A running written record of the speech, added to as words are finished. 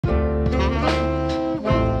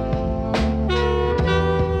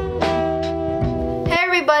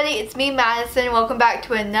it's me Madison. Welcome back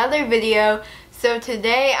to another video. So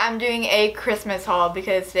today I'm doing a Christmas haul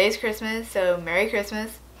because today's Christmas, so Merry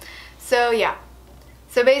Christmas. So yeah.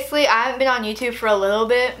 So basically I haven't been on YouTube for a little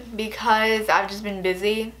bit because I've just been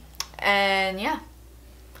busy and yeah.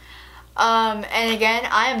 And again,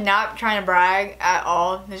 I am not trying to brag at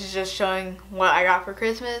all. This is just showing what I got for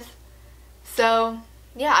Christmas. So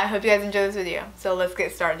yeah, I hope you guys enjoy this video. So let's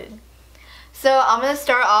get started. So I'm going to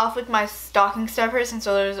start off with my stocking stuffers since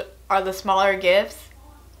those are the smaller gifts.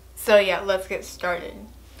 So yeah, let's get started.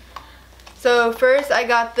 So first I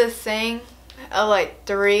got this thing of like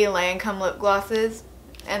 3 Lancome lip glosses.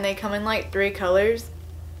 And they come in like 3 colors,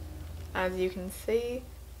 as you can see.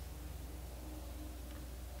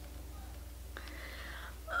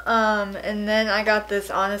 And then I got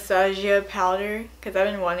this Anastasia powder because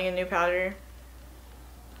I've been wanting a new powder.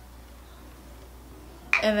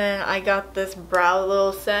 And then I got this brow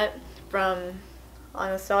little set from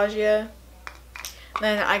Anastasia.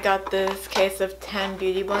 Then I got this case of 10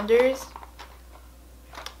 beauty blenders.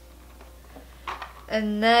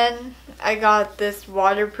 And then I got this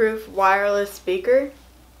waterproof wireless speaker,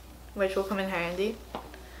 which will come in handy.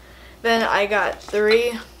 Then I got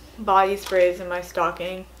 3 body sprays in my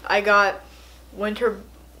stocking. I got Winter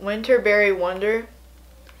Berry Wonder,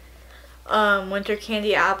 Winter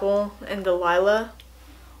Candy Apple, and Delilah.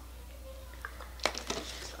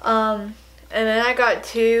 And then I got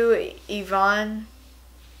 2 Yvonne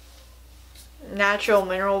natural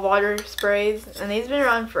mineral water sprays, and these have been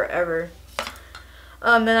around forever.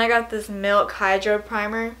 Then I got this Milk Hydro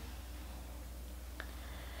Primer.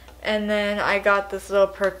 And then I got this little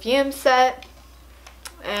perfume set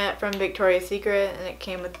from Victoria's Secret, and it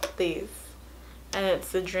came with these. And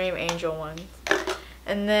it's the Dream Angel ones.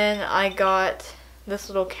 And then I got this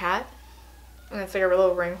little cat, and it's like a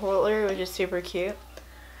little ring holder, which is super cute.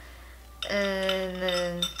 And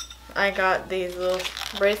then I got these little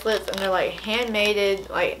bracelets, and they're like handmade,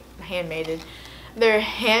 they're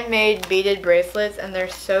handmade beaded bracelets, and they're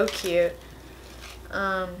so cute.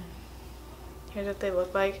 Here's what they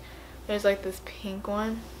look like. There's like this pink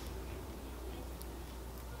one.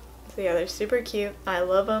 So yeah, they're super cute. I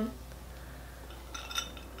love them.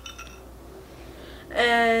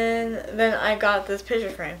 And then I got this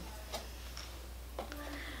picture frame.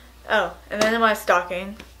 Oh, and then in my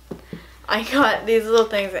stocking, I got these little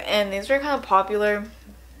things, and these were kind of popular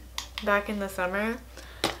back in the summer,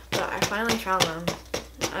 but I finally found them.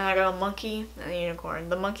 And I got a monkey and a unicorn.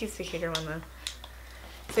 The monkey's the cuter one though.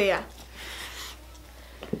 So yeah.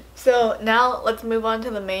 So now let's move on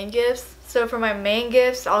to the main gifts. So for my main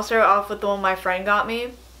gifts, I'll start off with the one my friend got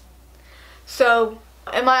me. So,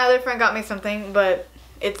 and my other friend got me something, but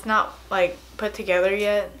it's not like put together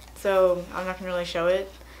yet, so I'm not gonna really show it.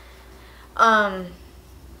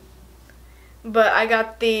 But I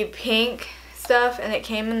got the pink stuff, and it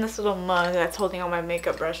came in this little mug that's holding all my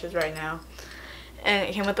makeup brushes right now. And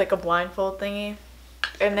it came with like a blindfold thingy.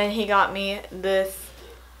 And then he got me this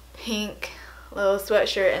pink little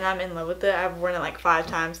sweatshirt, and I'm in love with it. I've worn it like 5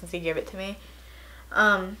 times since he gave it to me.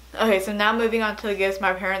 Okay, so now moving on to the gifts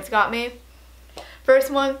my parents got me.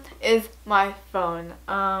 First one is my phone.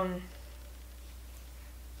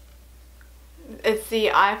 It's the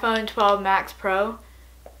iPhone 12 Max Pro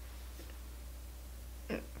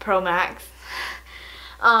Max.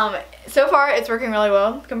 So far it's working really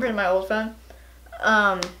well compared to my old phone.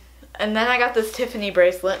 And then I got this Tiffany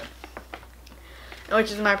bracelet,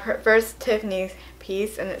 which is my first Tiffany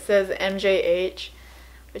piece, and it says MJH,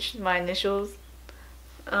 which is my initials.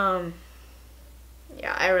 Yeah,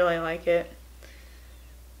 I really like it.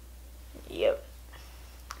 Yep.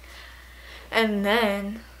 And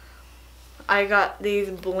then I got these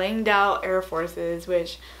blinged out Air Forces,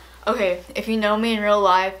 which, okay, if you know me in real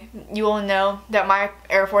life, you will know that my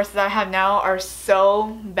Air Forces I have now are so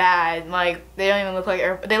bad. Like, they don't even look like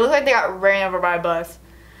they look like they got ran over by a bus,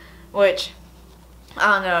 which,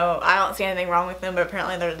 I don't know, I don't see anything wrong with them, but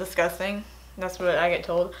apparently they're disgusting. That's what I get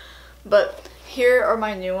told. But here are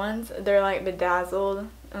my new ones. They're like bedazzled,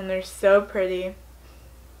 and they're so pretty.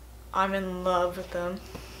 I'm in love with them.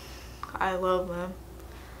 I love them.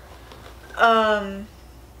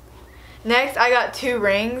 Next I got 2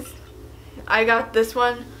 rings. I got this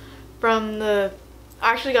one from I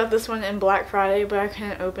actually got this one in Black Friday, but I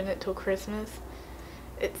couldn't open it till Christmas.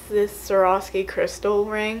 It's this Swarovski crystal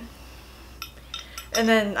ring. And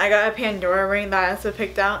then I got a Pandora ring that I also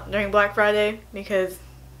picked out during Black Friday because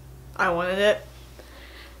I wanted it.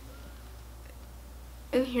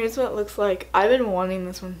 And here's what it looks like. I've been wanting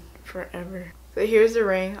this one forever. So here's the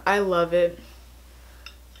ring. I love it.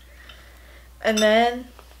 And then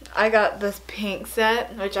I got this pink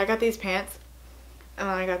set, which I got these pants. And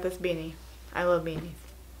then I got this beanie. I love beanies,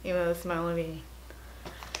 even though this is my only beanie.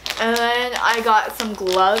 And then I got some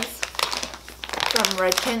gloves from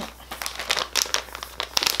Redken.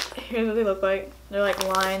 Here's what they look like. They're like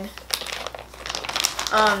lined.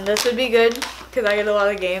 This would be good because I get a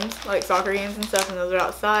lot of games, like soccer games and stuff, and those are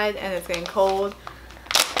outside and it's getting cold.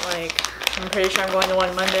 Like, I'm pretty sure I'm going to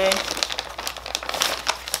one Monday.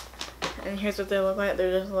 And here's what they look like.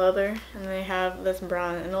 They're just leather and they have this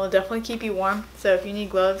brown, and it'll definitely keep you warm. So if you need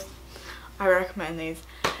gloves, I recommend these.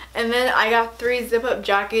 And then I got 3 zip-up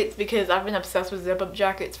jackets because I've been obsessed with zip-up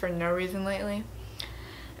jackets for no reason lately.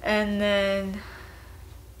 And then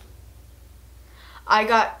I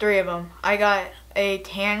got 3 of them. I got a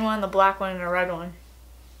tan one, a black one, and a red one.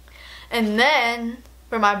 And then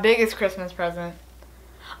for my biggest Christmas present,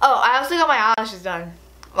 oh, I also got my eyelashes done.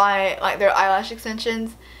 Like they're eyelash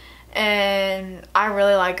extensions, and I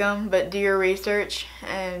really like them. But do your research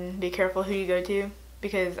and be careful who you go to,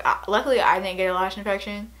 because luckily I didn't get a lash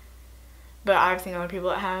infection, but I've seen other people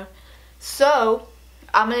that have. So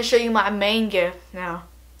I'm gonna show you my main gift now,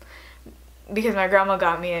 because my grandma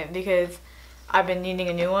got me it because I've been needing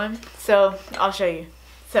a new one. So I'll show you.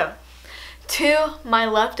 So to my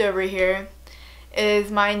left over here is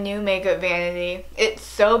my new makeup vanity. It's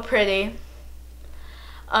so pretty.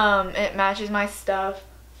 It matches my stuff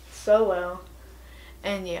so well.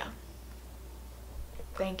 And yeah.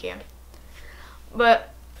 Thank you. But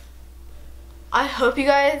I hope you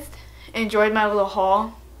guys enjoyed my little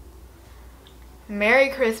haul. Merry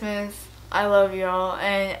Christmas. I love y'all.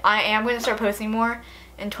 And I am going to start posting more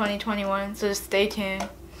in 2021, so just stay tuned.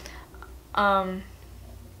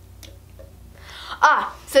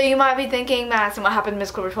 So you might be thinking, Madison, what happened to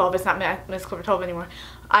Miss Clover 12? It's not Miss Clover 12 anymore.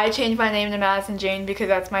 I changed my name to Madison Jane because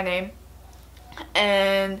that's my name,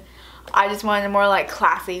 and I just wanted a more like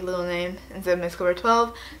classy little name instead of Miss Clover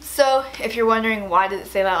 12. So if you're wondering why does it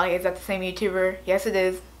say that, like, is that the same YouTuber? Yes, it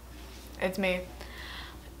is. It's me.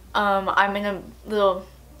 I'm in a little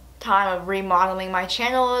time of remodeling my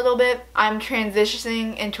channel a little bit. I'm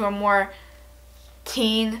transitioning into a more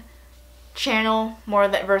teen channel, more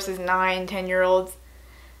that versus 9-10-year-olds.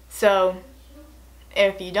 So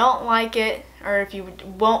if you don't like it, or if you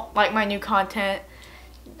won't like my new content,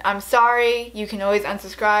 I'm sorry. You can always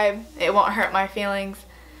unsubscribe. It won't hurt my feelings.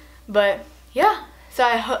 But yeah, so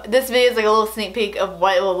I hope this video is like a little sneak peek of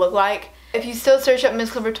what it will look like. If you still search up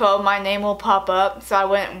Miss Clover 12, my name will pop up, so I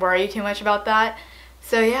wouldn't worry too much about that.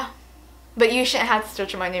 So yeah, but you shouldn't have to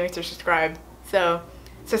search up my name to subscribe. So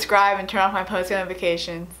subscribe and turn off my post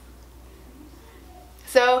notifications.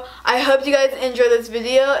 So I hope you guys enjoyed this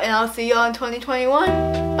video, and I'll see y'all in 2021.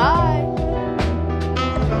 Bye!